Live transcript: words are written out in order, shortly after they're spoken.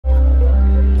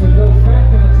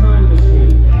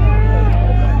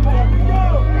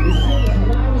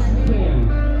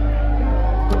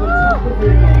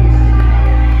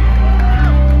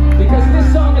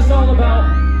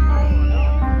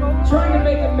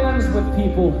amends with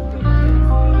people,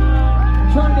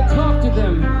 trying to talk to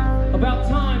them about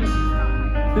times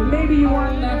that maybe you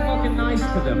weren't that fucking nice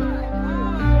to them.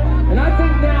 And I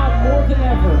think now, more than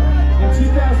ever, in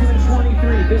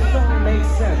 2023, this song makes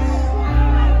sense.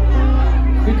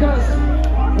 Because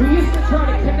we used to try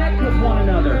to connect with one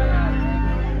another.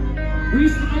 We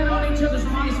used to get on each other's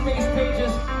MySpace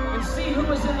pages and see who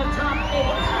was in the top 8.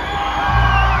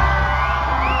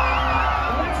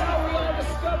 And that's how we all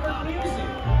discovered music.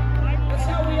 That's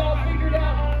how we all figured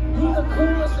out who the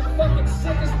coolest and fucking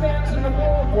sickest bands in the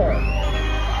world were.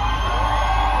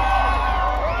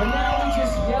 And now we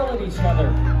just yell at each other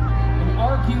and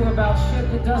argue about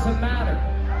shit that doesn't matter.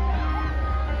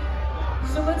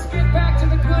 So let's get back to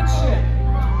the good shit.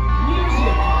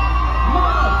 Music,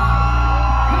 love,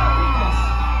 happiness.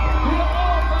 We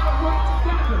all gotta work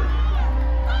together.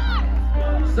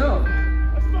 So,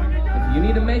 if you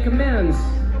need to make amends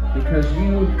because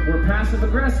you were passive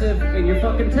aggressive in your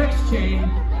fucking text chain,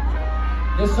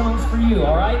 this song's for you,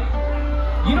 alright?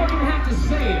 You don't even have to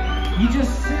say it. You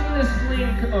just send this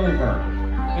link over,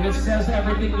 and it says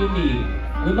everything you need.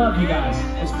 We love you guys.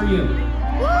 It's for you.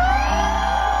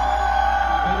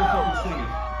 Better fucking sing it.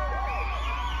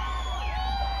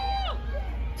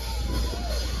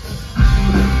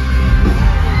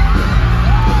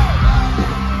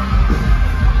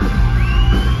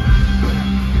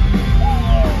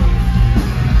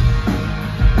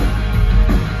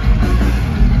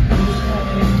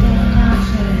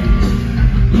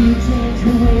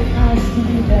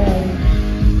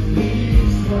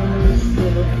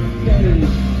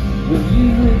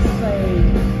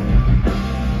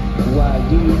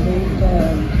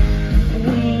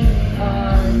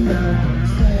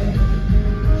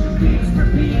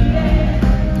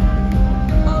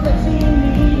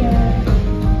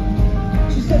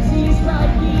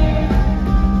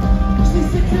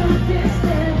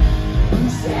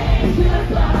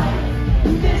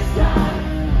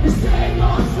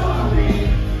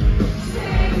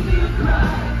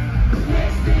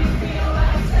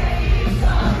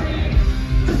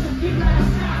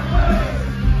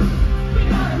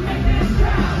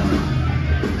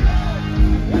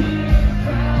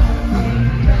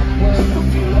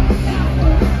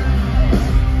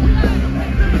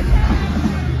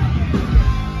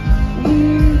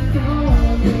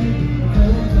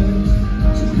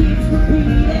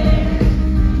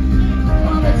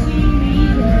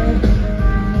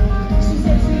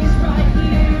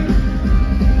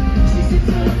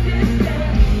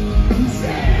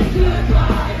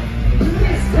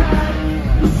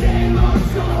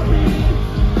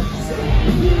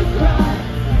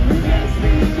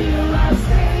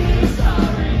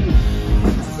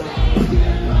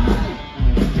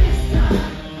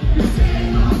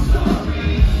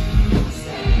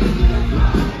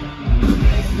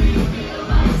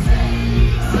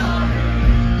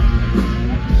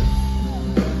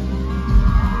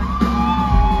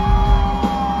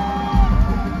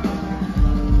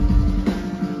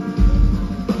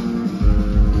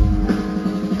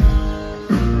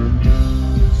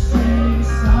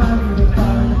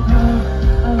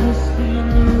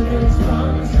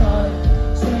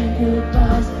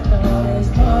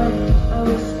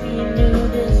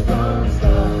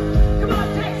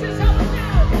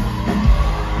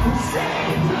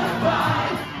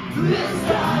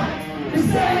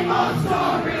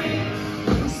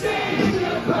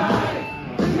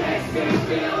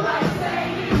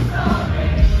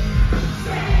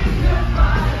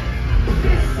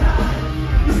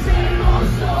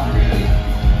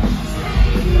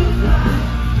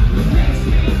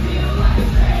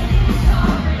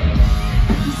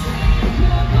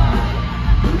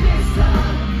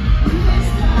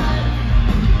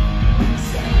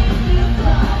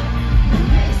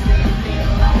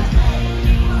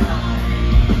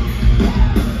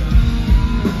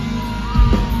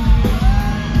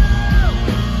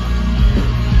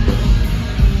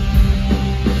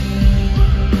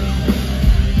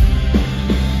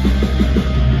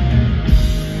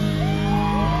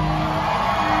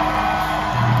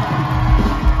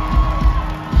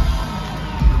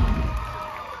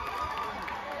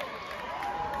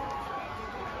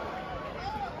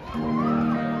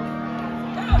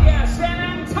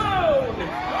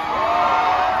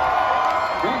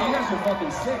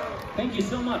 Sick. Thank you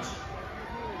so much.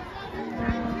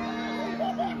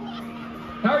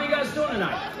 How are you guys doing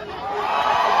tonight?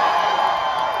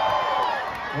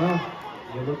 Well,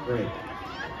 you look great.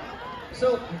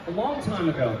 So, a long time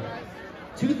ago,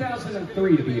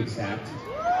 2003 to be exact,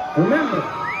 remember,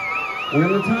 we're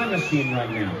in the time machine right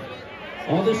now.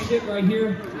 All this shit right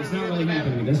here is not really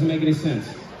happening. It doesn't make any sense.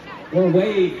 We're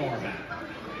way far back.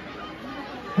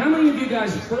 How many of you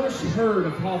guys first heard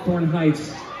of Hawthorne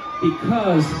Heights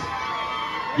because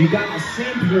you got a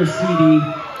sampler CD within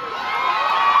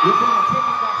the Take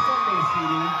It Back Sunday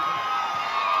CD,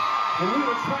 and we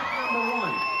were track number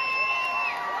 1?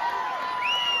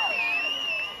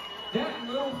 That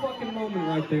little fucking moment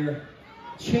right there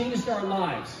changed our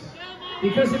lives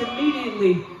because it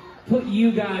immediately put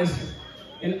you guys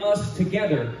and us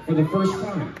together for the first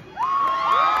time.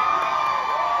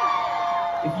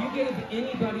 If you gave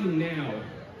anybody now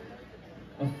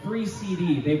a free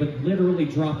CD, they would literally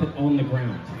drop it on the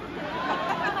ground.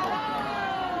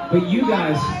 But you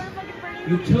guys,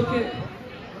 you took it,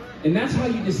 and that's how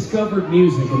you discovered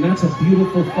music, and that's a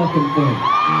beautiful fucking thing.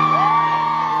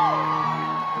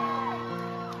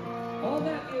 All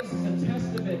that is a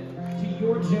testament to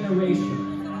your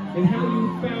generation and how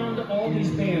you found all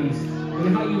these bands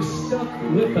and how you stuck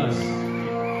with us.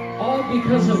 All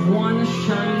because of one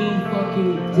shiny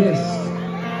fucking disc.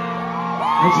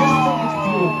 I just think it's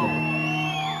beautiful.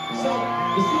 So,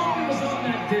 the song that was on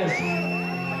that disc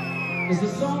is the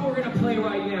song we're going to play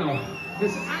right now.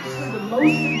 It's actually the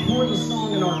most important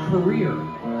song in our career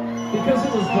because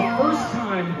it was the first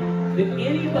time that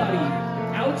anybody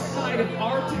outside of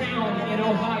our town in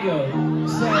Ohio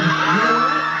said, you know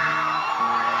what?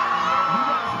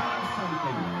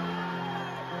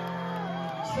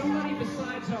 Somebody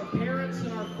besides our parents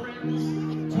and our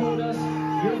friends told us,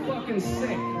 you're fucking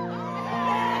sick.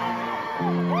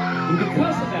 And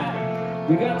because of that,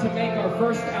 we got to make our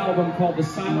first album called The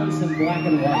Silence in Black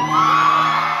and White.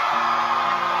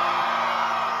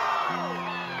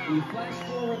 And you flash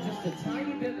forward just a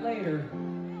tiny bit later,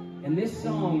 and this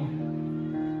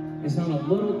song is on a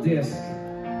little disc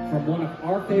from one of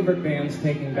our favorite bands,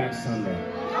 Taking Back Sunday.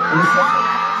 And it's such a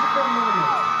magical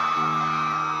moment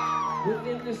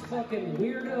within this fucking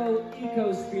weirdo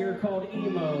ecosphere called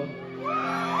emo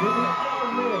that we all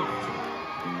lived,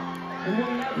 and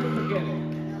we'll never forget it.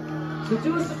 So do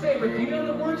us a favor, if you know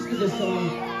the words to this song,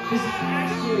 this is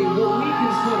actually what we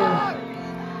consider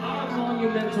our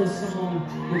monumental song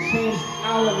that changed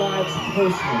our lives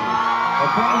personally,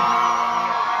 okay?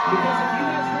 Because if you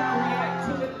guys didn't react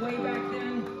to it way back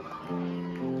then,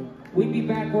 we'd be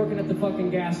back working at the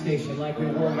fucking gas station like we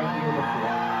were right here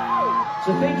before.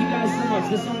 So thank you guys so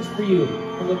much. This song's for you.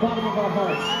 From the bottom of our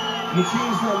hearts. You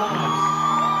changed our lives.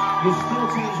 You still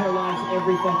change our lives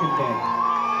every fucking day.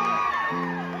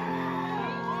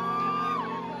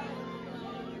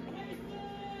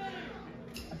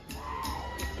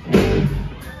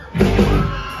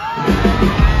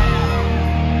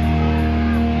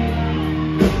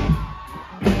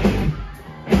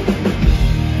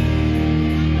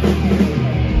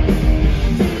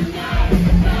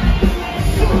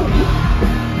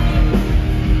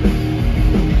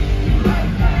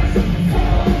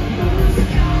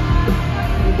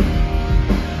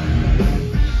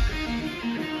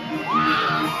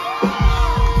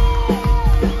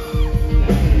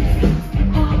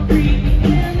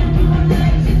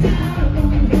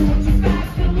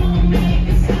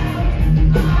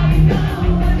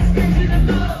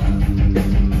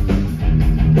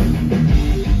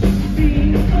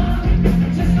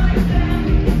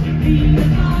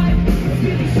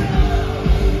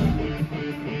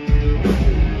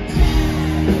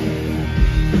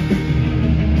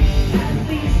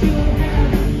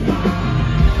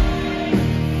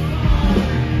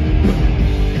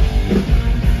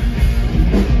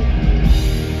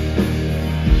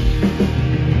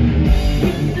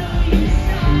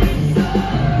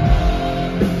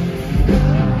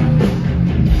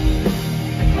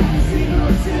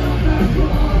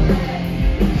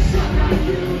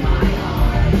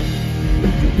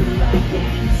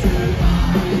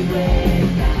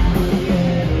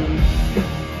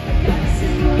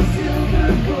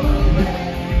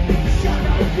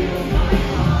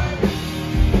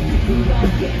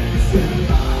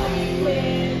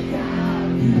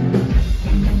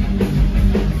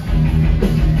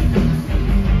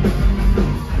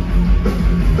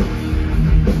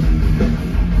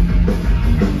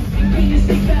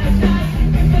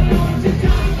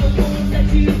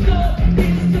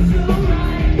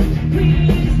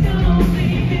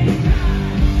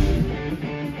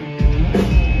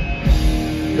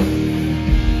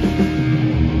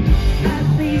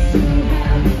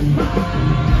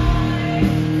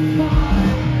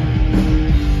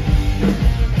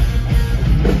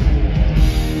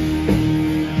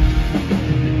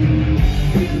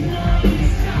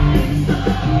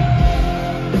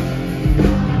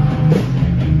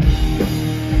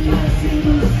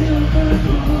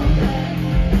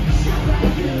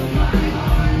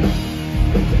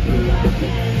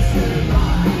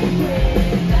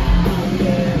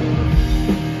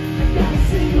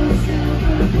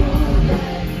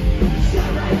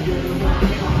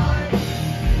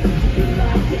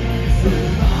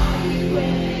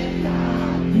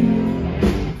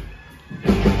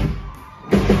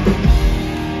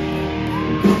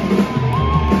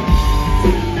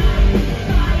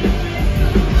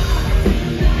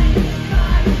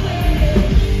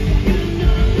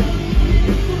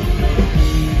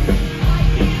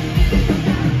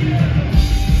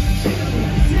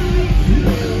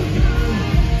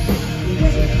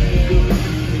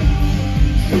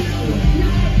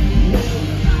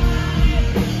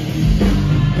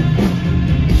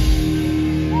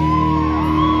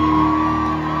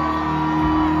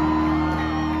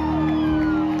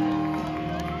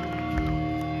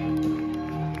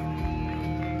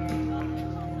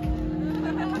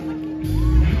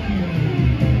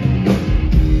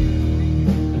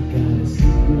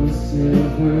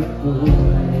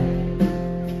 bullet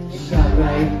shot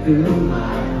right through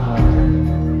my heart.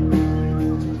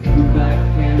 Prove I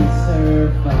can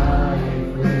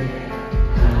survive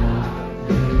without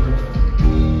you.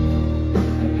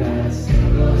 I got a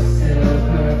single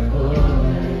silver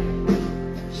bullet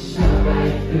shot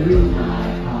right through my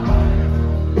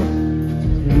heart.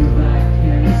 Prove I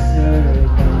can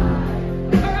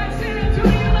survive. Alright, San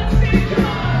Antonio, let's sing, come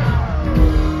on!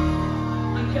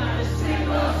 I got a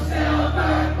single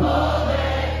silver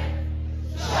bullet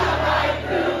shot right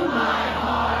through my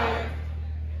heart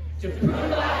to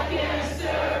prove I can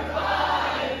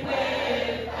survive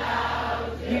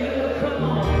without you. Come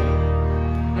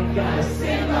on. I got a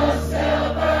single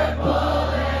silver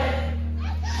bullet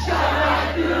shot right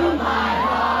through my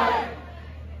heart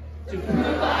to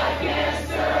prove I can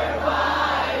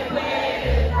survive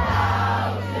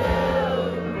without you.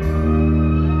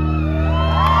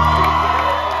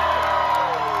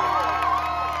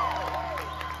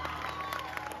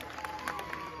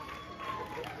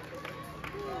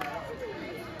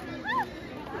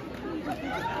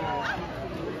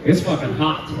 It's fucking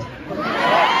hot. I'm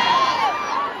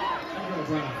gonna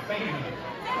bring a fan.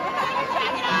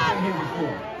 I've been here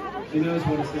before. She knows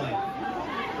what it's like.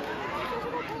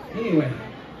 Anyway,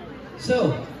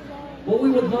 so what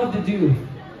we would love to do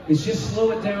is just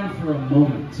slow it down for a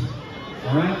moment.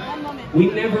 Alright? We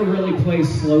never really play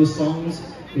slow songs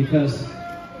because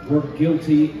we're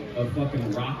guilty of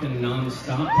fucking rocking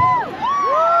non-stop.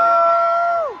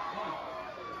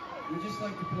 We just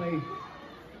like to play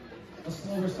a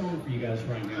slower song for you guys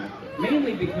right now.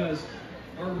 Mainly because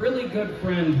our really good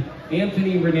friend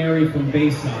Anthony Ranieri from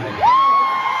Bayside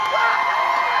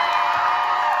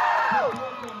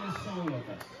worked on this song with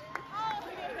us.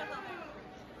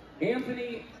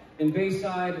 Anthony and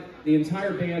Bayside, the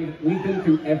entire band, we've been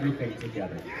through everything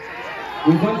together.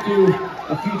 We've went through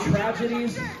a few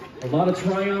tragedies, a lot of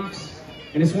triumphs,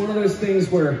 and it's one of those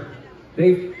things where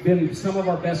they've been some of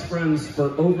our best friends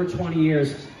for over 20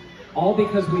 years. All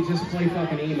because we just play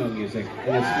fucking emo music.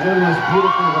 And it's one of the most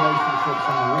beautiful relationships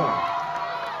in the world.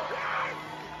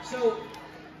 So,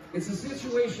 it's a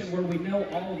situation where we know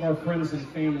all of our friends and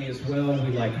family as well.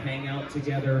 We like hang out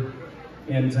together.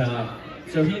 And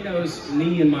so he knows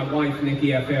me and my wife, Nikki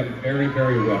FM, very,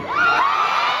 very well.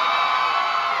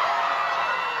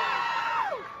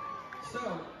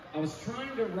 So, I was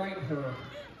trying to write her,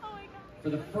 for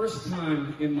the first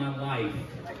time in my life,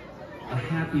 a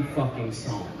happy fucking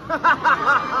song.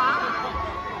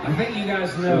 I think you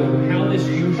guys know how this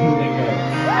usually goes.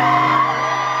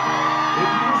 It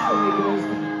usually goes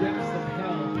to the depths of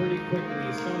hell pretty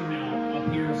quickly, somehow, up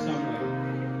here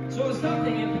somewhere. So I was talking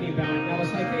to Anthony about it, and I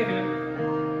was like, hey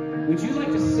man, would you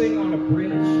like to sing on a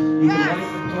bridge? You can write the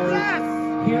part. Yes.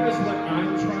 Here is what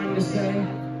I'm trying to say.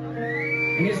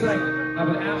 And he's like, I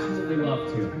would absolutely love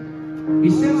to. He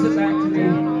sends it back to me.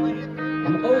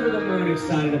 I'm over the moon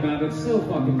excited about it. It's so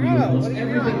fucking beautiful. It's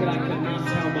everything that I could not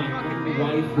tell my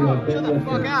wife who I've been with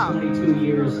for 22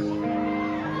 years.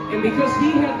 And because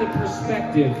he had the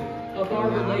perspective of our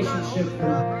relationship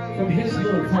from his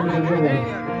little part of the world,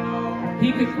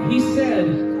 he said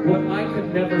what I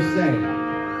could never say.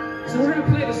 So we're gonna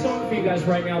play the song for you guys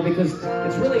right now because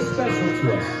it's really special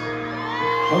to us.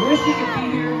 I wish he could be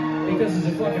here because he's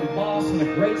a fucking boss and a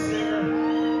great singer.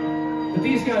 But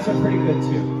these guys are pretty good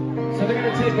too. So they're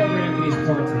going to take over Anthony's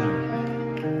part tonight.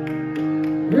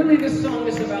 Really, this song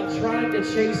is about trying to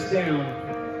chase down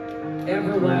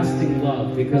everlasting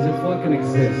love because it fucking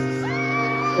exists.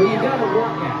 But you got to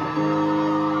work at it.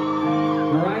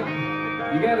 Alright?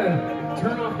 You got to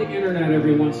turn off the internet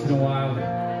every once in a while.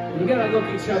 You got to look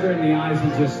each other in the eyes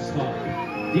and just talk.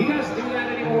 Do you guys do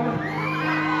that anymore?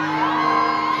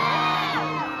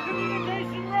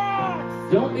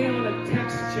 Don't be on a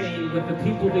text chain with the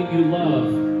people that you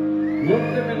love. Look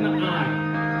them in the eye.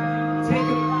 Take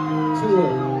them to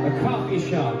a coffee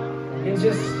shop and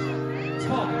just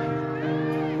talk.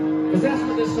 Because that's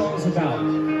what this song's about.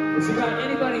 It's about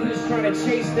anybody who's trying to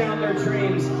chase down their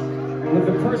dreams with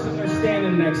the person they're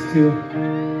standing next to.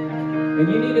 And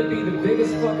you need to be the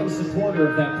biggest fucking supporter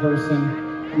of that person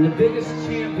and the biggest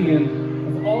champion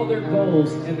of all their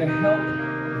goals and to help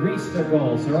reach their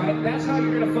goals, all right? That's how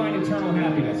you're going to find eternal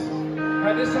happiness. All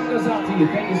right, this song goes out to you.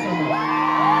 Thank you so much.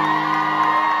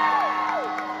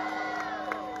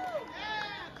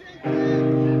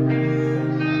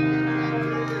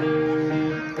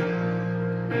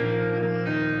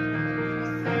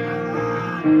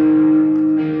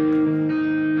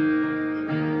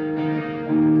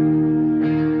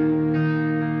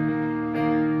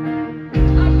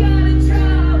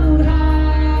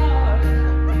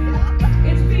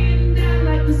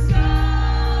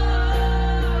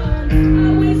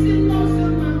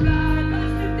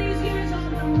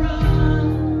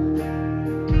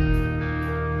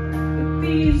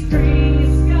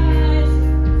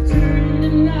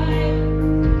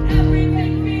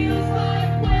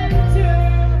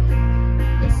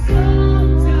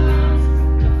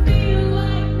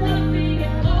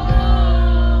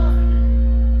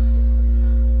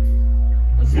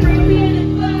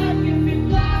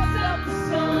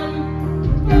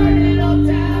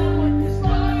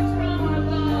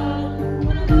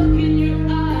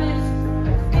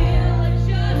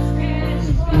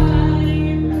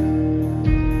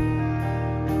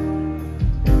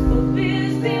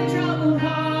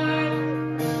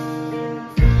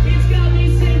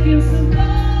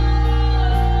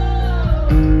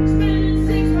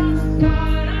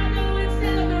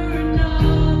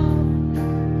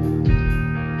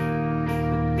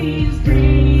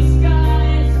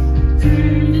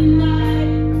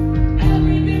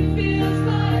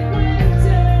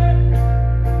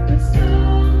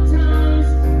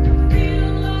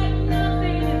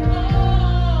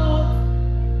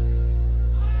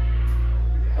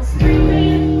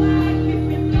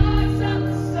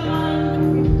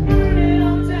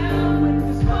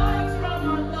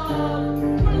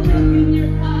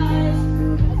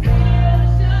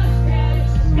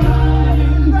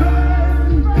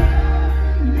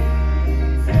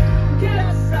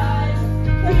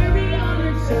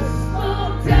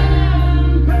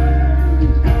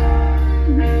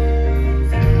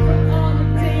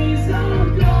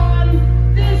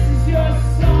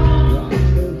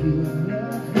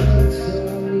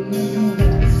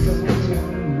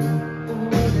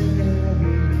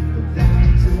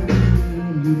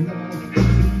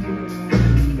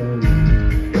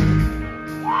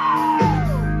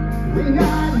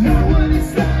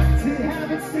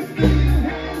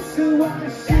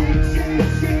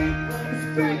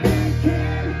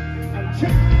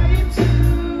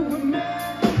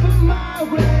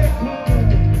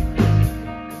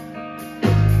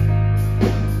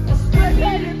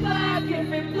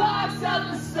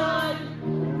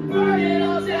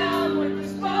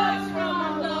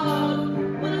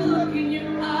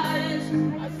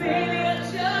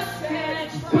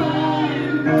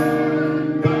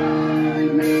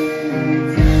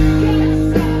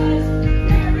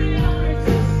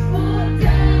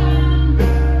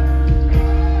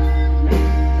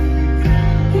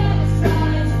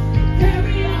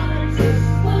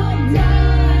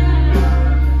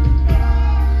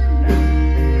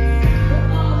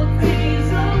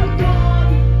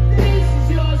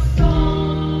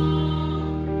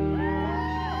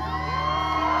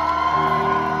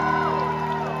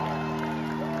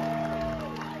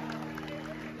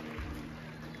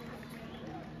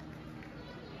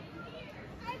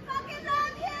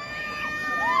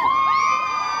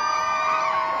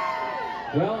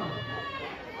 Well,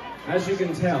 as you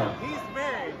can tell,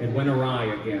 it went awry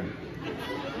again.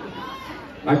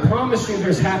 I promise you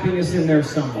there's happiness in there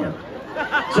somewhere.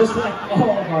 Just like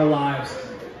all of our lives,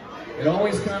 it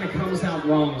always kind of comes out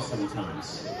wrong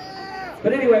sometimes.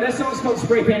 But anyway, that song's called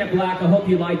Spray Painted Black. I hope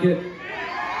you like it.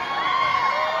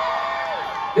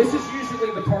 This is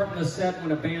usually the part in the set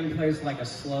when a band plays like a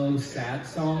slow, sad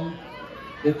song,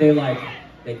 that they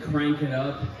crank it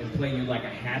up and play you like a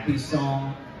happy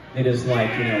song. It is like,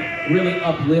 you know, really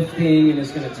uplifting and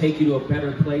it's gonna take you to a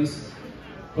better place.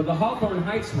 But the Hawthorne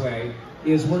Heights way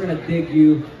is we're gonna dig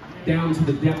you down to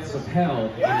the depths of hell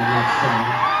in the next song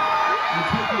and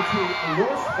take you to the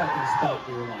worst fucking spot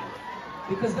in your life.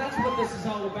 Because that's what this is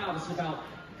all about. It's about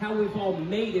how we've all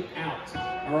made it out,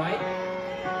 all right?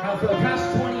 How for the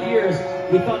past 20 years,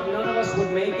 we thought none of us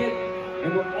would make it,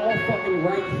 and we're all fucking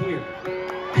right here.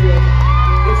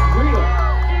 It's real.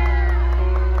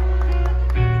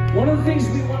 One of the things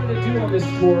we wanted to do on this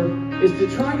tour is to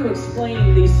try to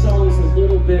explain these songs a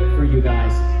little bit for you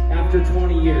guys after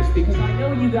 20 years, because I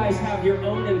know you guys have your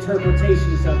own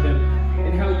interpretations of them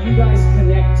and how you guys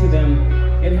connect to them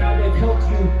and how they've helped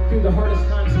you through the hardest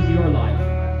times of your life.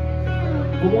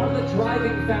 But one of the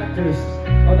driving factors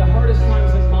are the hardest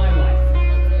times of my life.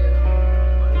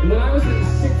 And when I was in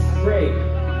 6th grade,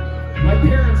 my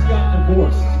parents got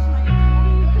divorced.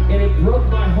 And it broke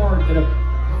my heart at a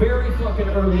very fucking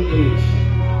early age.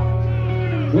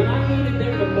 When I needed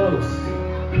them the most,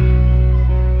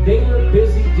 they were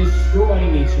busy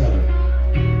destroying each other.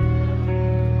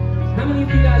 How many of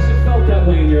you guys have felt that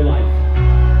way in your life?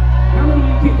 How many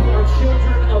of you people are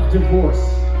children of divorce?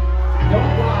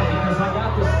 Don't lie, because I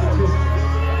got the statistics.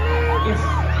 It's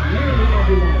nearly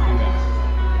every one of you guys.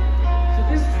 So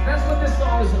that's what this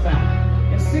song is about.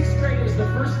 In 6th grade, it was the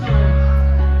first time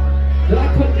that I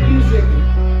put music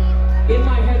in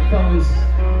my headphones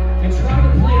and try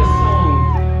to play a song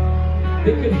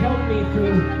that could help me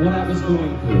through what I was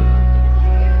going through.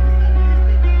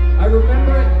 I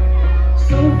remember it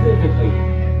so vividly.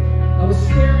 I was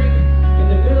staring in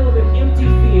the middle of an empty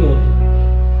field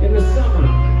in the summer,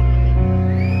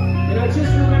 and I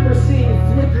just remember seeing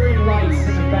flickering lights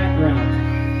in the background.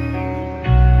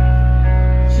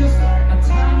 Just a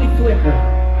tiny flicker.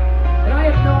 And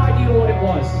I had no idea what it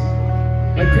was.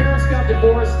 My parents got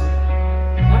divorced.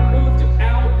 I moved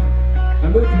out. I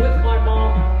moved with my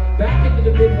mom back into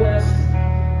the Midwest.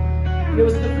 And it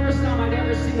was the first time I'd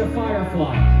ever seen a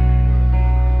firefly.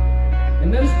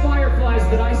 And those fireflies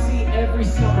that I see every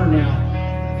summer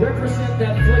now represent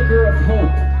that flicker of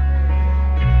hope.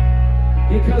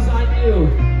 Because I knew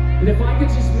that if I could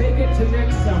just make it to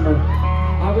next summer,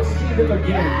 I would see them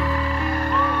again.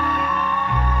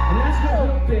 And that's what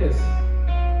hope is.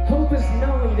 Hope is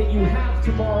knowing that you have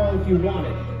tomorrow if you want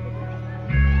it.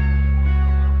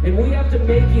 And we have to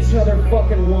make each other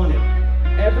fucking want it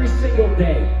every single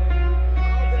day.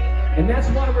 And that's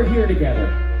why we're here together.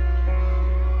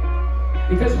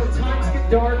 Because when times get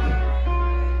dark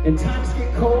and times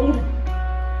get cold,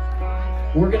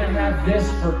 we're gonna have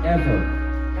this forever.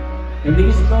 And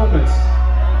these moments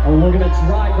are we're gonna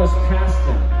drive us past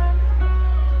them.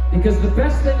 Because the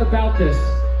best thing about this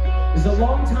is a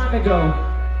long time ago,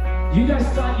 you guys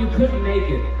thought you couldn't make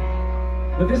it.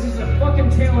 But this is a fucking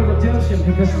tale of redemption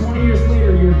because 20 years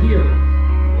later, you're here.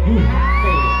 You have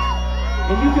made it.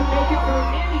 And you can make it through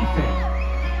anything.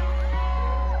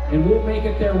 And we'll make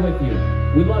it there with you.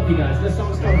 We love you guys. This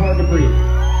song's called Hard to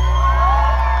Breathe.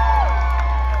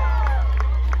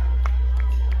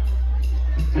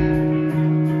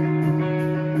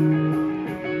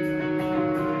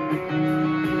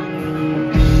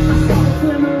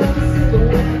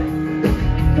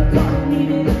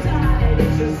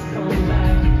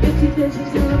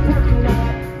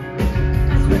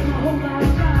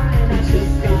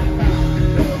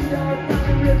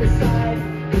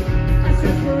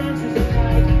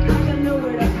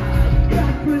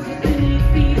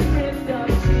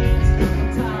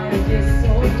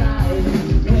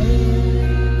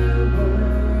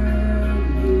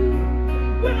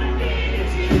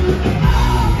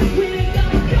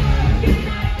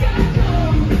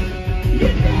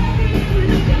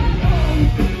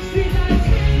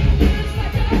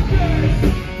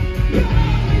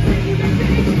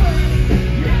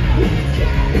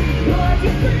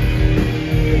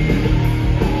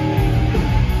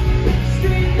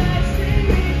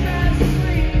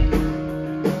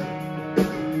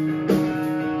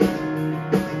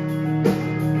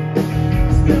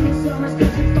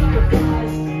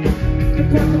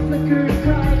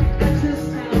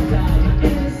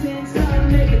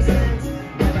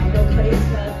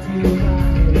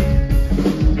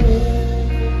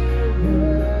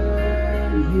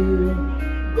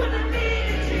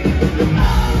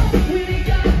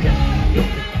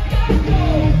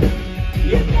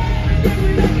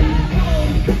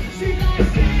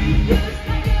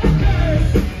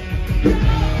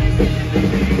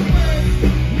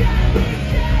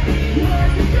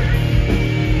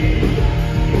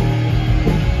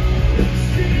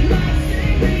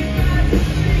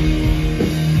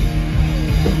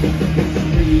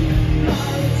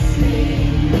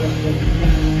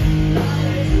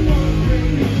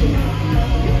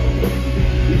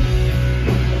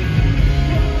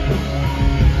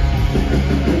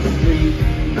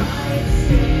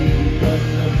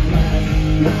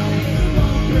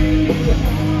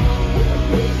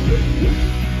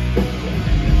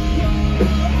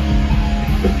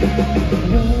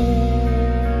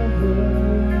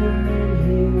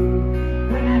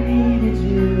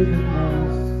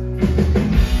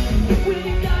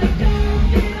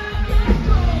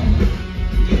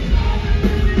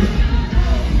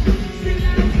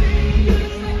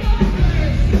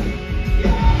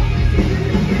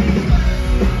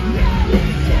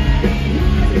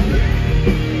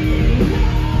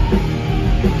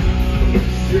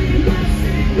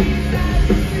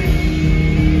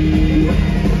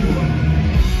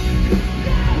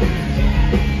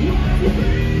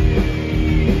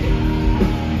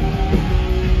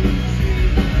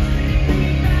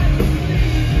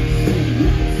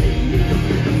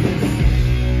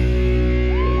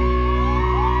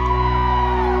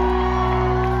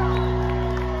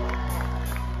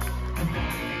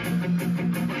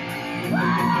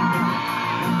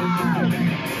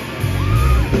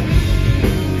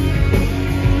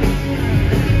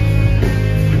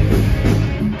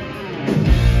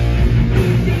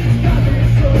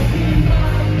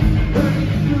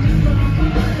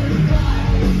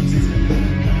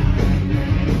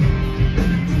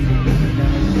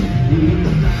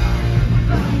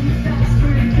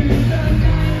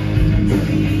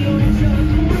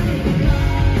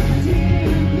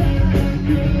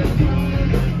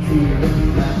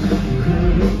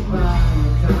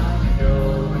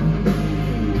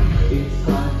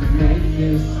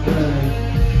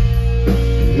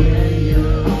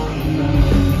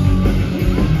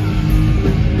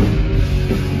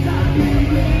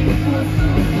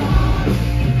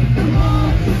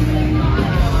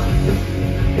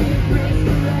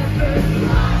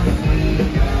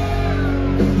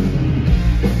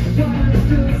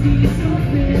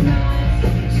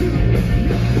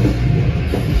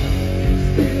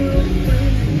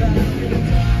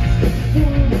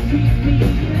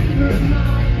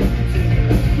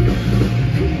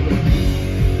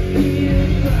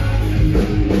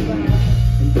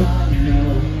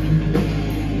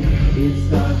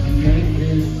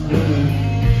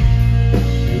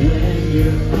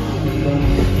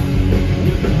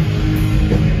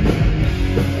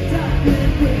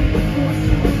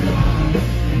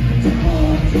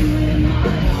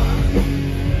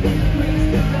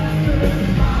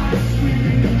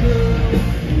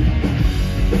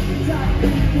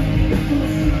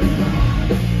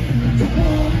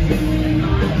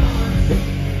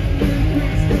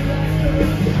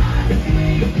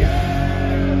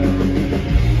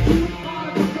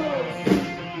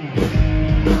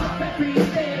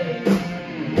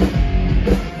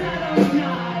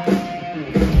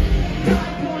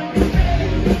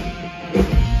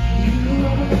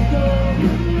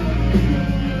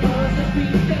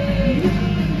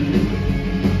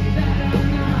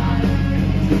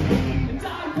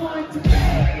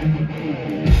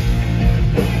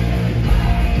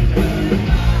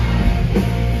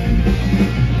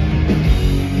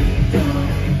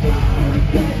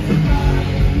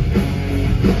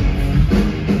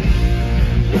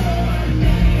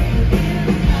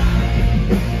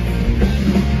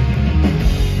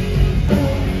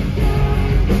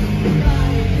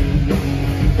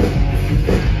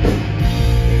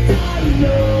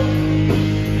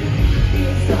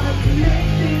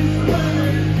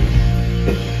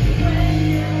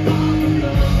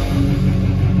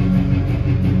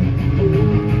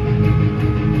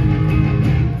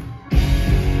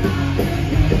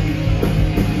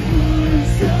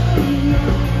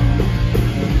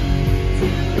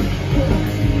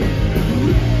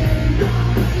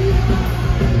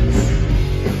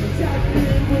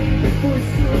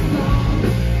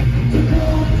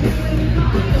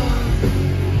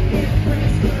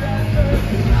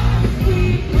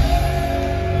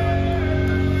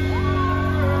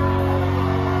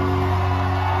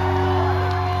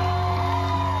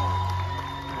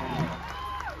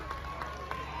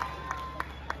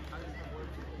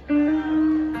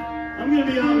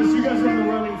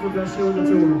 Best show in the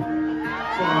tour.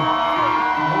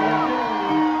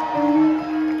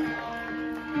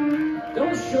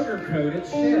 Don't sugarcoat it,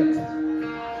 shit.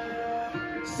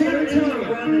 San Antonio.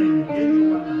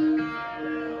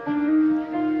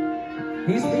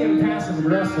 He's being passive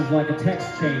aggressive like a text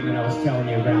chain that I was telling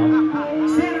you about.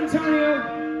 San Antonio,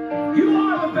 you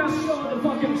are the best show on the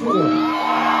fucking tour.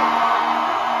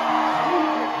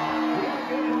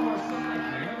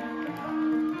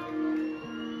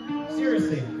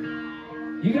 Seriously.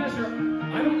 You guys are,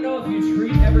 I don't know if you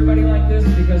treat everybody like this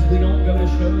because we don't go to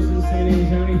shows in San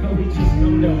Antonio, we just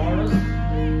come to ours.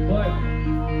 But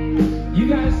you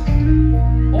guys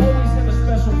always have a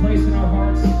special place in our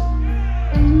hearts.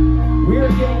 We're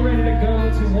getting ready to go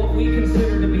to what we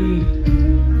consider to be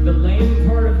the lame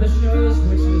part of the shows,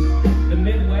 which is the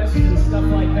Midwest and stuff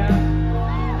like that.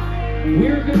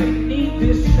 We're going to need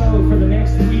this show for the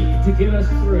next week to get us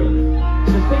through.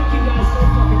 So thank you guys so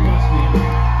fucking much, man.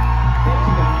 Thank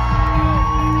you guys.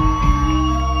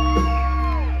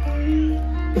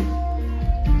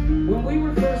 When we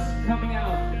were first coming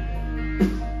out,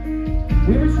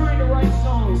 we were trying to write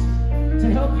songs to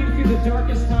help you through the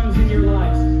darkest times in your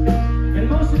lives. And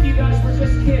most of you guys were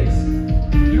just kids.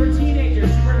 You were teenagers,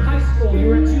 you were in high school, you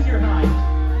were in junior high.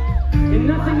 And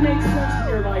nothing made sense in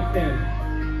your life then.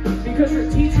 Because your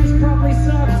teachers probably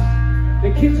sucked.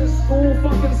 The kids at school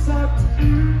fucking sucked.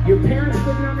 Your parents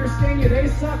didn't understand you, they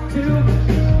sucked too.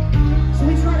 So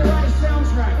we tried to write a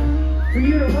soundtrack for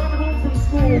you to run home from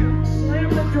school, slam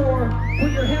the door,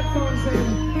 put your headphones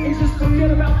in, and just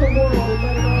forget about the world and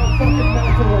let it all fucking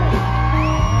melt away.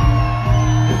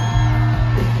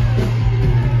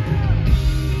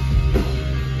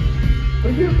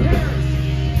 But your parents,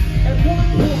 at one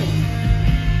point,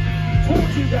 told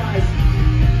you guys,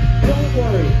 don't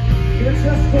worry, you're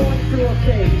just going through a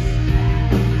phase.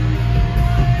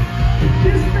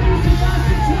 This phase has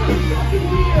lasted 20 fucking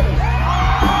years.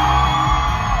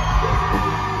 This is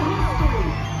the history.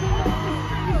 The longest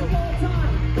phase of all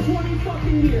time. 20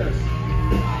 fucking years.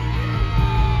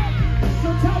 So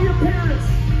tell your parents,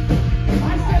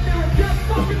 I said they were just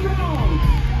fucking wrong.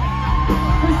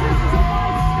 Because this is a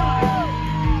lifestyle.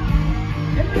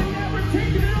 And they're never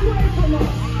taking it away from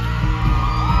us.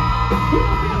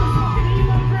 We'll be the fucking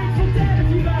emo Grateful Dead if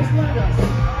you guys let us.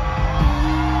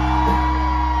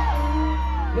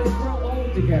 Let's grow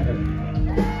old together.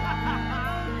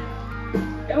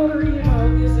 Elder emo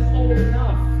isn't old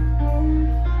enough.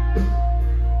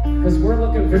 Because we're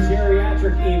looking for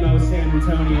geriatric emo, San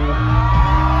Antonio.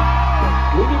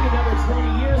 We need another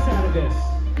 20 years out of this.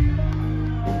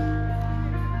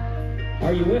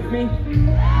 Are you with me?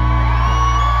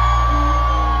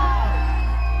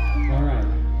 All right.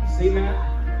 See, Matt?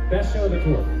 Best show of the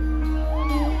tour.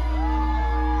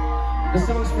 This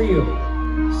song's for you.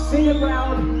 Sing it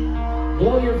loud.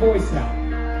 Blow your voice out.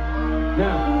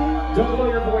 Now, don't blow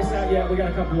your voice out yet. We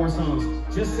got a couple more songs.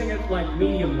 Just sing it like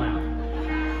medium loud.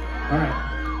 All right.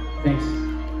 Thanks.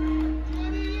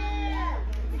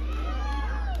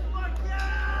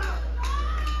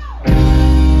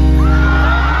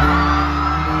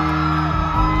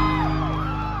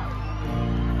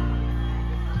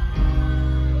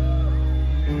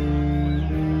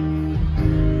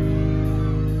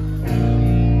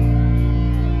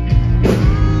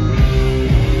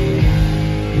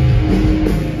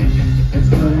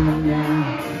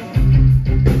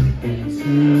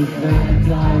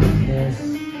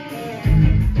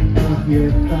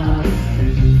 Your thoughts,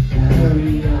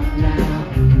 hurry up now.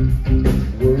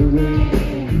 We're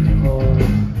waiting for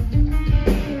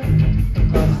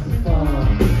us to fall.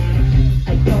 I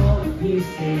fall to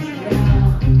pieces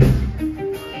now.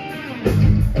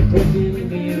 I put in the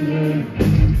mirror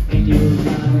in your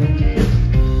mind.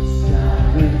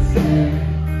 Silence and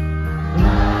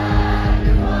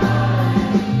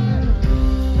line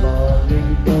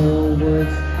falling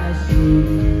forwards as you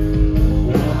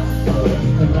walk towards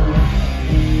the light.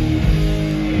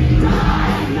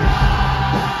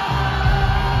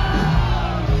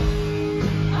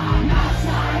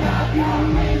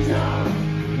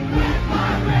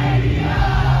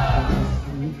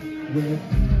 With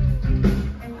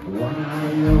one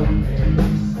eye open,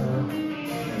 so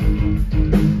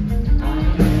I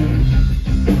can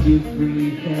see you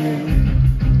breathing.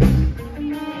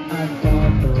 I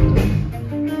follow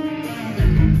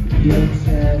your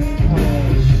chest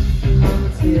home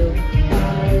until I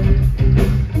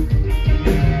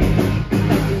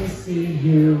can see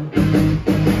you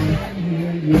and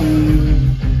hear you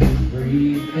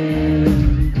breathing.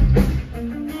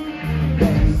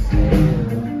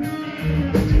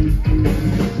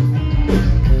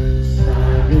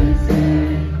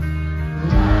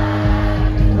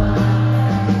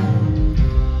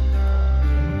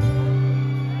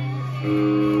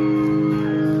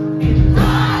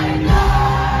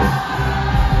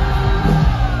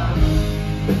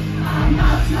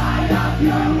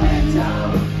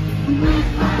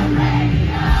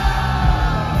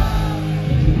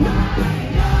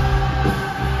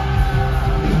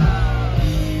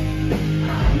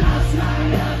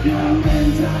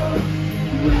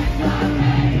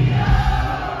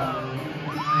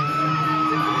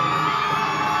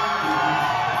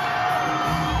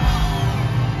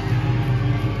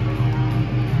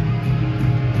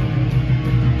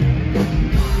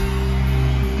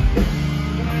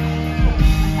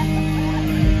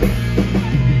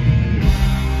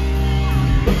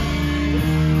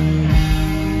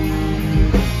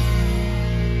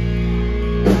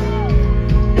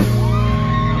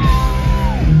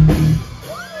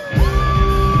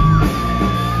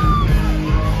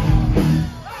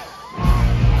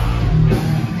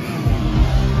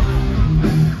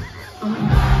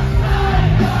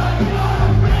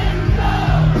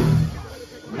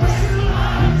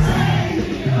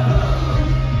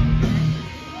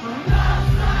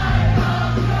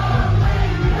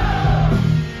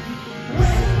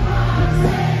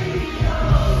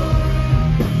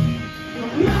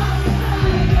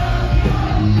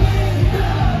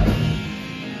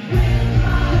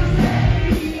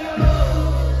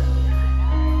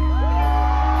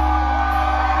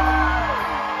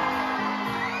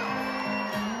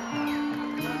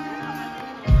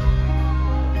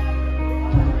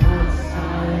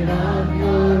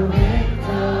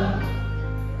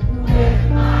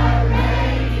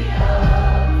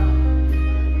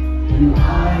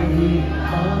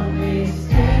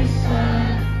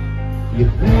 You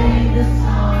play the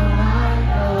song I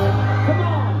know. Come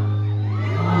on!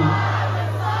 You are the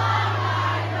song I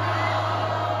know.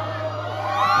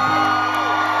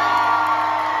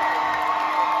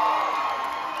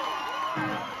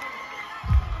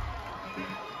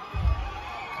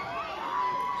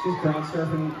 She's crowd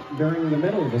surfing during the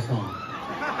middle of the song.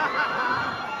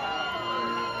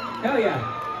 Hell yeah.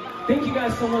 Thank you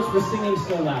guys so much for singing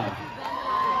so loud.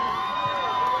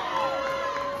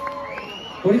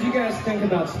 What did you guys think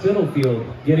about Spitalfield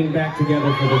getting back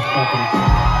together for this fucking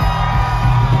song?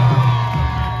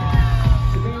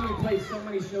 It's a band we played so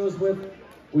many shows with.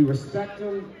 We respect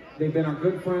them. They've been our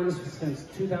good friends since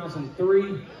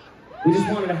 2003. We just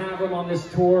wanted to have them on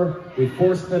this tour. We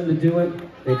forced them to do it.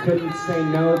 They couldn't say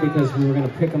no because we were going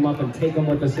to pick them up and take them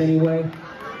with us anyway.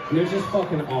 And they're just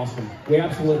fucking awesome. We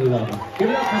absolutely love them.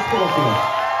 Give it up for Spitalfield.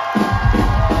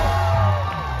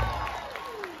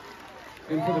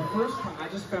 And for the first time, I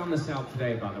just found this out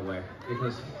today, by the way,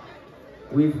 because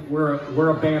we're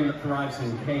a band that thrives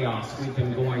in chaos. We've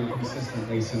been going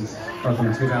consistently since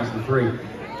fucking 2003.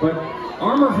 But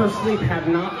Armor for Sleep had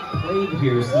not played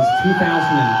here since 2008.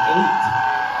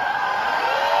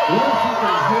 What a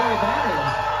fucking joy that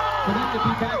is for them to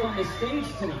be back on the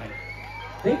stage tonight.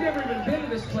 They've never even been to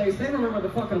this place. They remember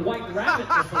the fucking White Rabbit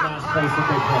was the last place that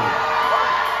they played.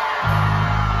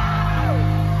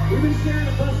 We've been sharing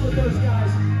a bus with those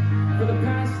guys for the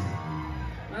past,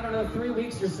 I don't know, 3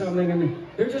 weeks or something, and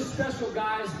they're just special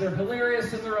guys. They're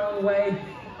hilarious in their own way,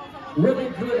 really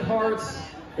good hearts.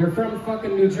 They're from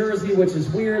fucking New Jersey, which is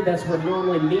weird. That's where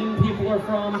normally mean people are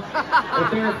from, but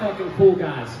they're fucking cool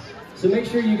guys. So make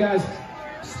sure you guys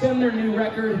spin their new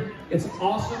record. It's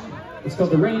awesome. It's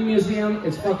called The Rain Museum.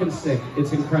 It's fucking sick.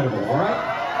 It's incredible, all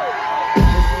right?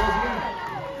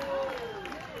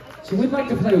 So we'd like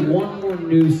to play one more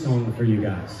new song for you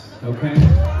guys, okay?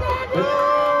 But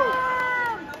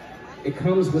it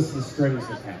comes with some strings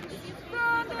attached,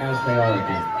 as they all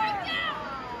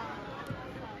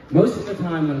do. Most of the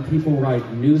time when people write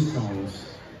new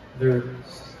songs, they're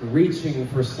reaching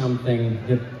for something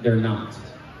that they're not.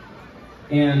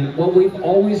 And what we've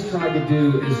always tried to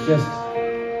do is just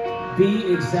be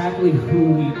exactly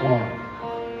who we are,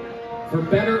 for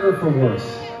better or for worse.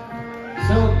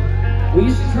 So we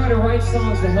used to try to write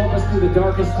songs to help us through the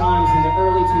darkest times in the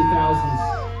early 2000s,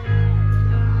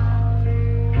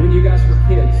 when you guys were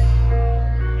kids.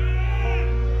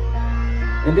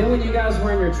 And then when you guys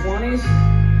were in your 20s,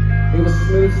 it was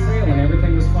smooth sailing,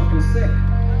 everything was fucking sick.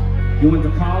 You went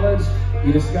to college,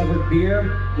 you discovered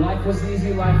beer, life was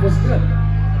easy, life was good.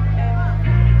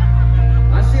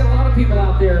 I see a lot of people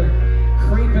out there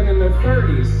creeping in their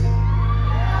 30s.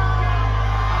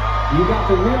 You got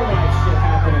the real life shit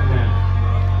happening now.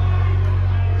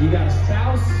 You got a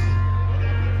spouse,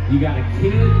 you got a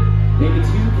kid, maybe 2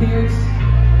 kids.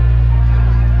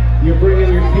 You're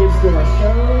bringing your kids to our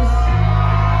shows.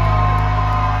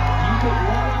 You get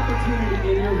one opportunity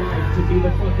in your life to be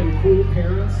the fucking cool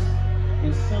parents,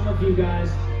 and some of you guys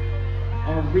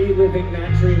are reliving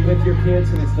that dream with your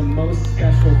kids, and it's the most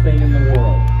special thing in the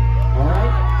world.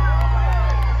 Alright?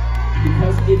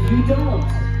 Because if you don't,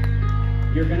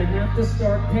 you're gonna have to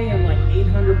start paying like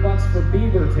 $800 for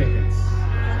Bieber tickets.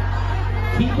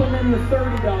 Keep them in the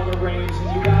 $30 range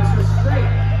and you guys are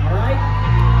straight, alright?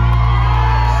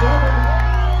 So,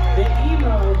 the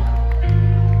emo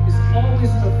is always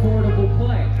an affordable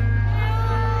play.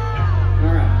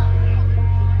 Alright.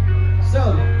 So,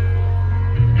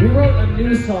 we wrote a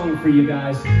new song for you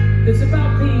guys that's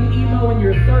about being emo in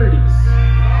your 30s.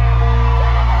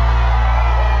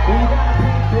 When you gotta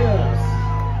pay bills.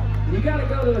 You gotta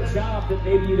go to a job that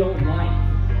maybe you don't like.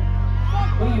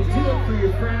 But you do it for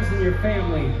your friends and your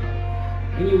family.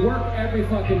 And you work every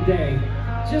fucking day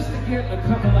just to get a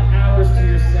couple of hours to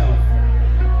yourself.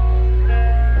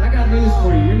 I got news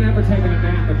for you. You're never taking a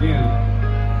nap again.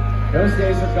 Those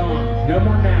days are gone. No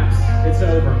more naps. It's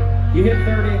over. You hit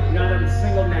 30, not a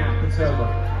single nap. It's over.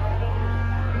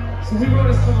 So we wrote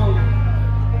a song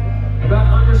about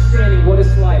understanding what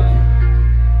it's like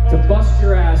to bust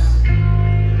your ass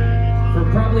for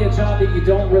probably a job that you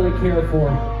don't really care for.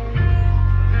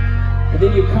 And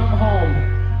then you come home,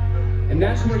 and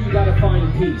that's where you gotta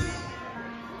find peace.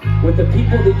 With the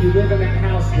people that you live in that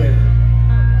house with.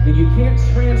 And you can't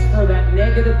transfer that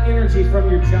negative energy from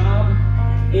your job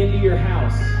into your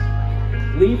house.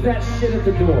 Leave that shit at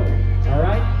the door,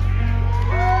 alright?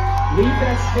 Leave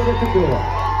that shit at the door.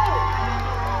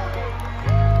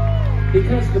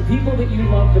 Because the people that you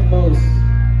love the most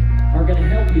are gonna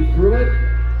help you through it,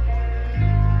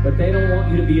 but they don't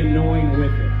want you to be annoying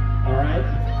with it, alright?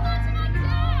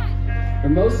 The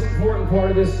most important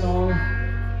part of this song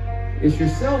is your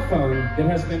cell phone that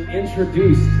has been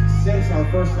introduced since our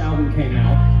first album came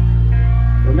out.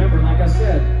 Remember, like I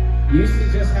said, you used to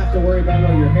just have to worry about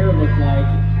what your hair looked like.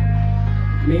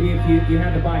 Maybe if you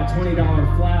had to buy a $20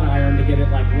 flat iron to get it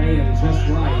like laying just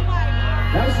right.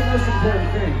 That was the most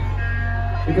important thing.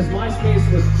 Because MySpace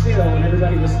was chill and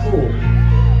everybody was cool.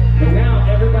 But now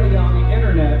everybody on the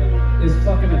internet is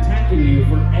fucking attacking you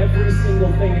for every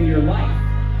single thing in your life.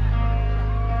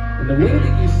 And the way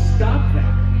that you stop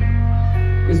that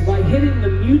is by hitting the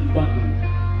mute button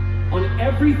on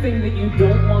everything that you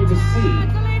don't want to see.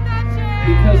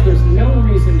 Because there's no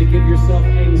reason to give yourself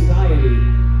anxiety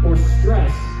or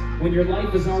stress when your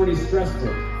life is already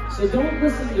stressful. So don't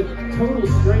listen to total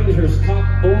strangers talk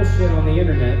bullshit on the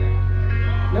internet.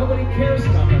 Nobody cares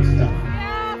about that stuff.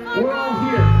 We're all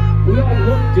here. We all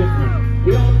look different.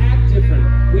 We all act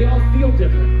different. We all feel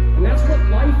different. And that's what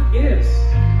life is.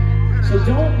 So So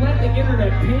don't let the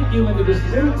internet paint you into this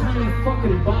little tiny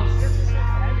fucking box.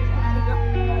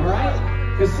 Alright?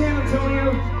 Because San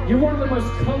Antonio, you're one of the most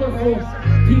colorful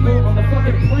people on the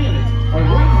fucking planet. Are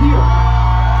right here.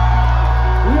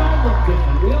 We all look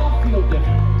different. We all feel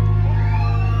different.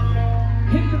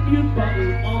 Hit the mute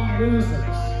button on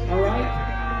losers. Alright?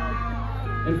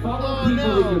 And follow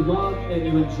people that you love and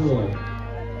you enjoy.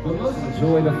 But most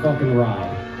enjoy the fucking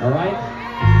ride. Alright?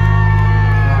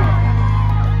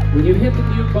 When you hit the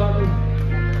mute button,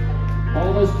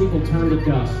 all those people turn to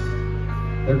dust.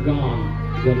 They're gone.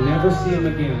 You'll never see them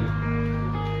again.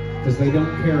 Because they don't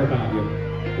care about you.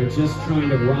 They're just trying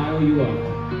to rile you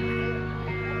up.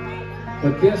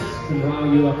 But this can rile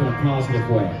you up in a positive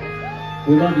way.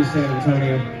 We love you, San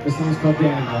Antonio. This song's called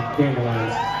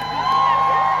Dandelions.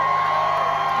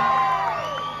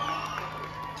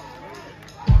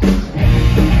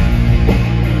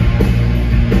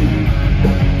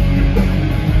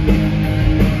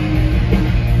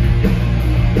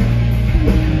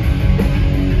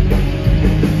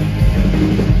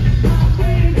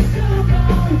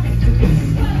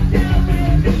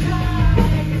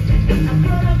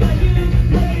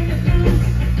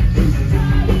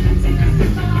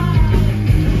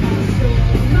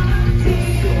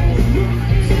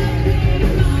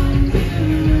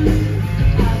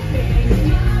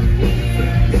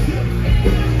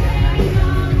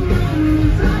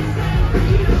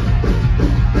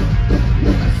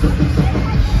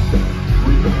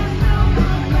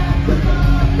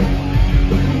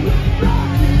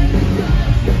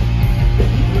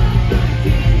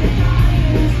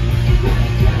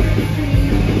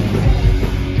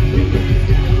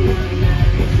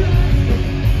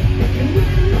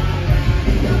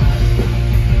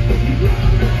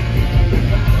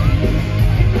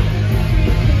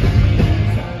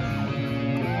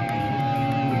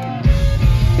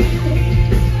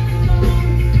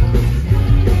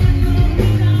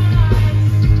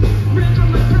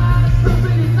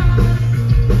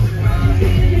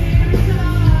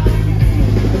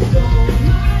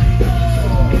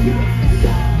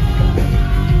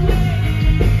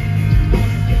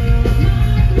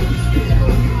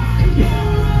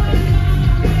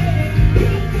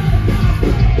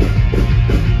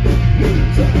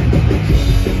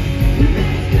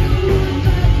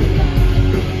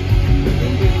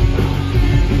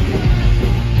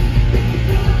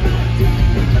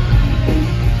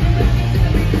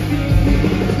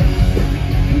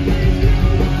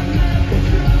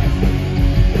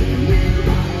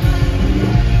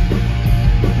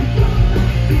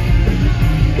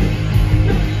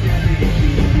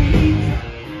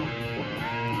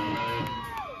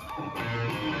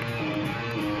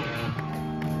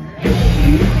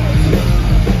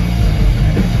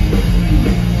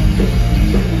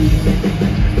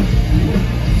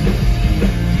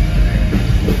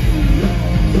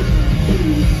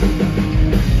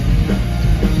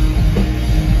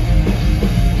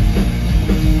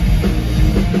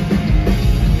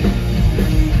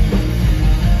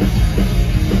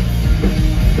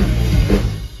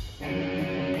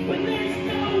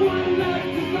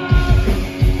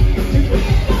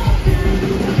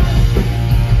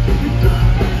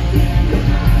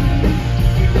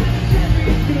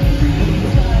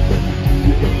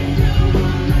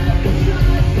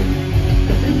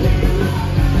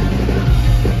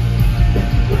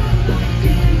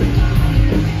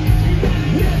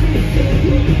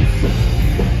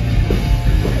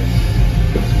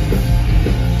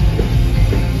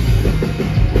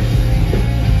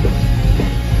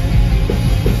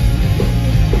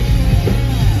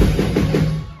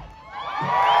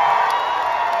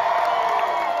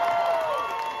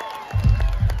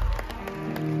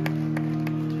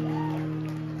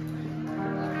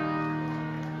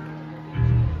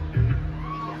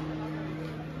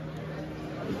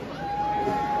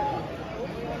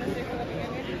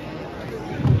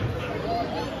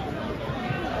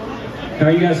 How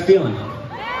are you guys feeling?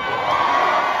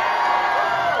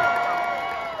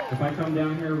 If I come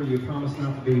down here, will you promise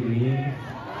not to be mean?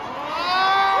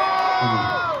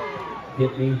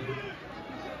 Hit me?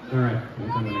 Alright, I'm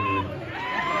coming in here.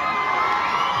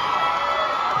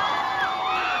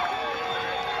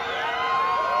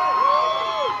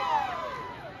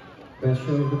 Best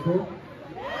show of the tour?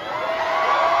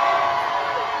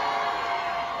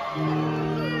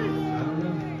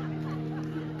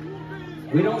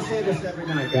 We don't say this every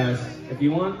night, guys. If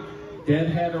you want,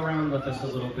 deadhead around with us a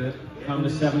little bit. Come to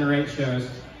 7 or 8 shows.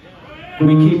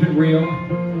 We keep it real.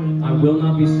 I will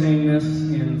not be saying this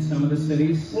in some of the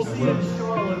cities. We'll see you in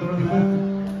Charlotte.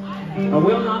 I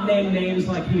will not name names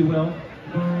like he will,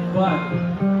 but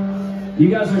You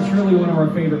guys are truly one of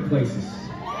our favorite places.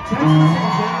 Texas in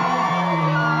general,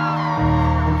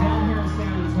 but down here in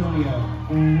San Antonio,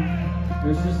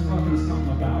 there's just fucking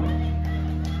something about it.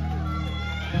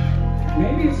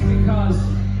 Maybe it's because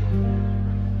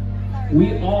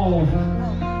we all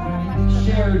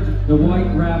shared the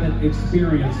White Rabbit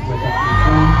experience with it.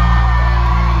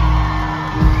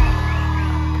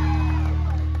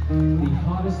 The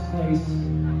hottest place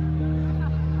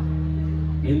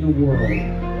in the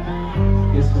world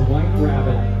is the White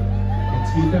Rabbit in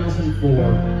 2004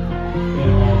 in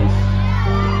August.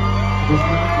 Just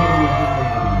not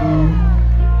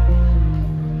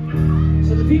kidding.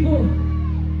 So the people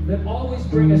that always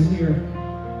bring us here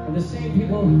are the same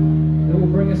people that will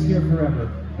bring us here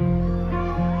forever.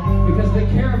 Because they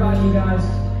care about you guys,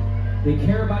 they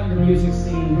care about your music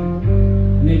scene,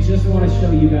 and they just want to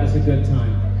show you guys a good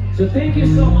time. So thank you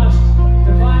so much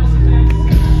to Vibes Events for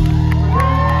bringing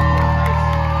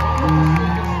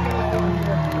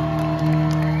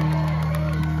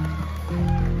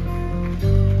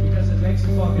because it makes a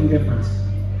fucking difference.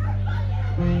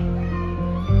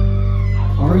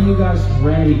 Are you guys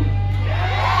ready?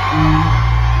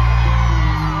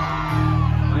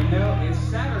 I know it's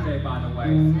Saturday, by the way,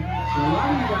 so a lot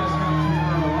of you guys have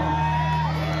tomorrow off.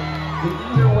 But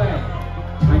either way,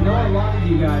 I know a lot of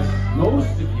you guys,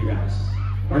 most of you guys,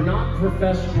 are not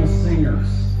professional singers.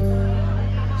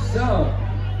 So,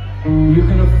 you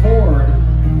can afford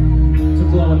to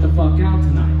blow it the fuck out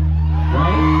tonight,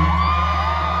 right?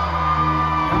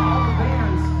 All the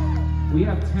bands, we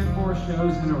have 10 more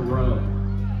shows in a row.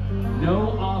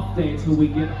 No off day till we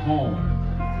get home.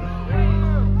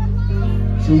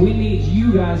 So we need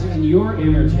you guys and your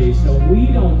energy so we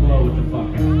don't blow it the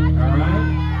fuck out, alright?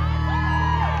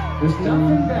 There's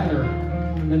nothing better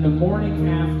than the morning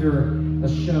after a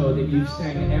show that you've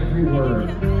sang every word.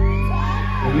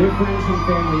 And your friends and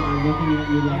family are looking at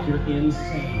you like you're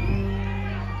insane.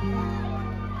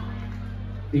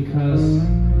 Because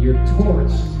you're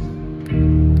torched.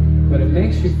 But it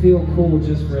makes you feel cool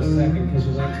just for a second because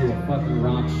you went to a fucking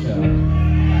rock show.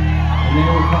 And they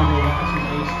were probably watching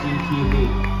HGTV.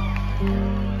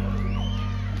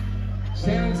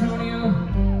 San Antonio,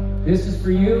 this is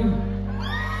for you.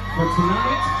 For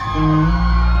tonight,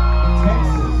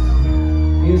 Texas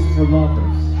is for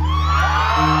lovers.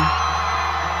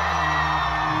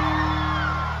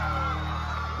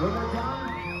 When we're done,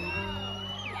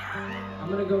 I'm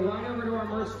going to go right over to our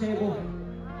merch table.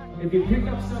 If you pick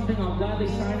up something, I'll gladly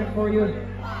sign it for you.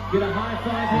 Get a high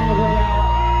five on the way out.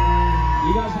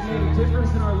 You guys have made a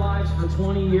difference in our lives for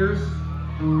 20 years.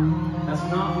 That's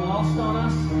not lost on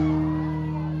us.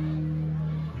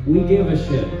 We give a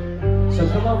shit. So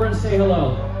come over and say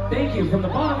hello. Thank you from the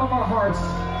bottom of our hearts.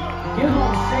 Get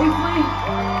home safely.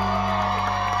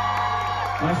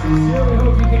 I sincerely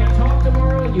hope you can't talk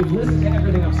tomorrow. You've listened to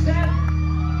everything I've said.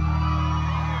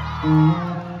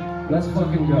 Let's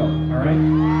fucking go, alright?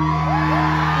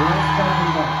 Let's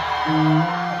fucking go.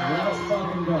 Let's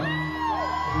fucking go.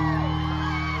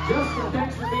 Justin,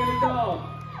 thanks for being a dog.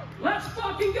 Let's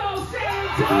fucking go, San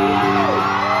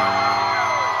Antonio!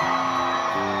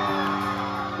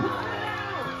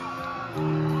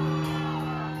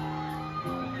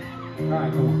 All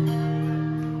right, come on.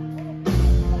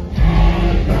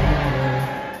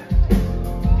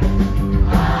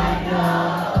 I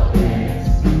know it's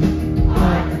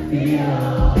hard to feel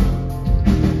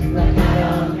like I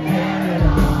don't care at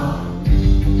all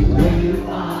where you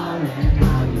are and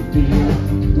how you feel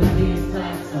when these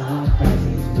lights are as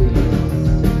these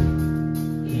wheels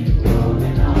keep rolling.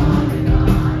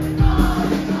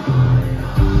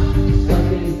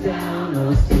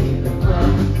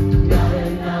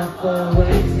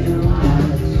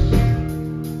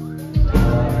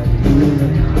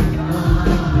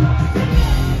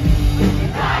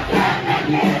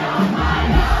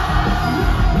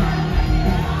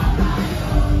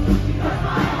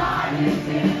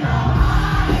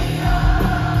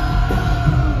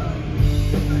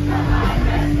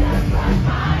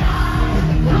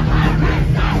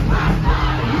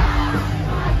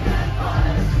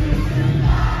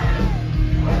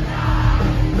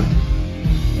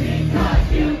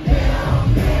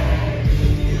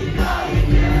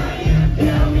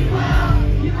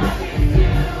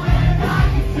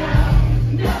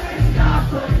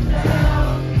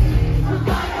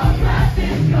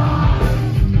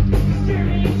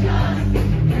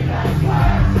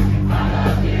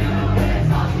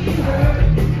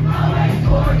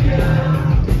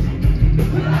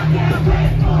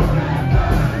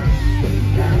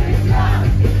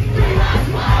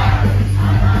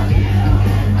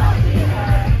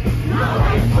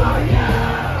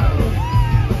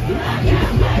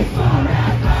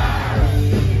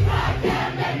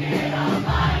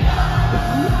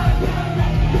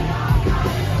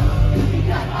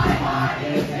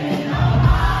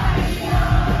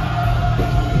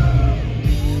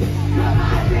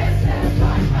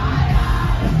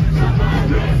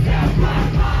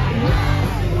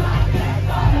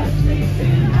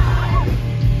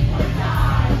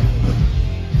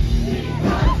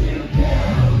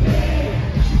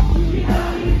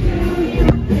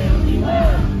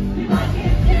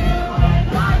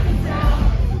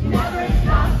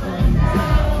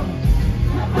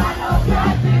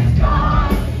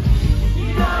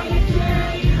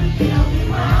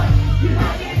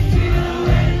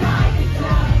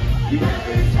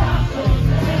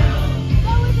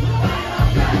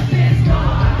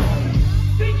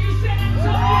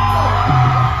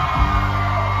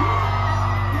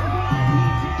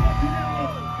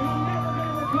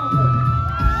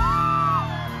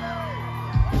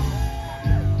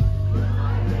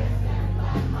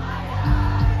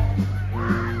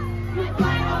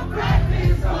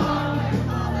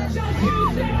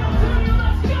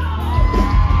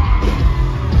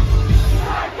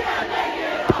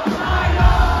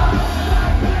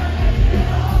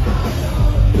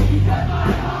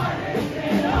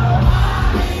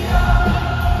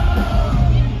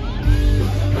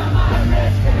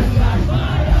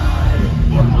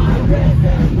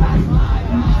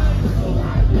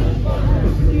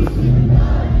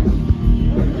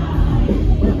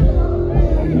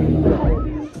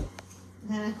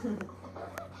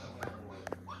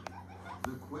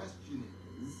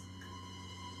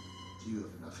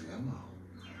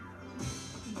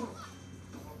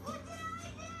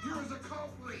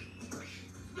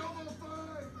 Snowball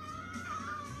fight!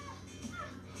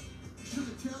 Should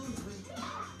have challenged me.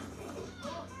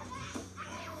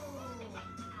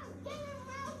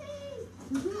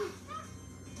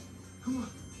 Come on.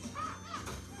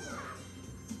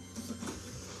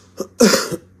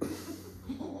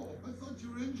 Oh, I thought you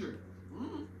were injured.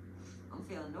 I'm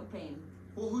feeling no pain.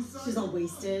 Well, whose side? She's all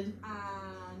wasted.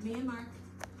 Me and Mark.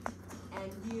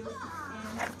 And you and...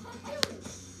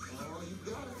 Oh, you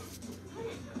got it.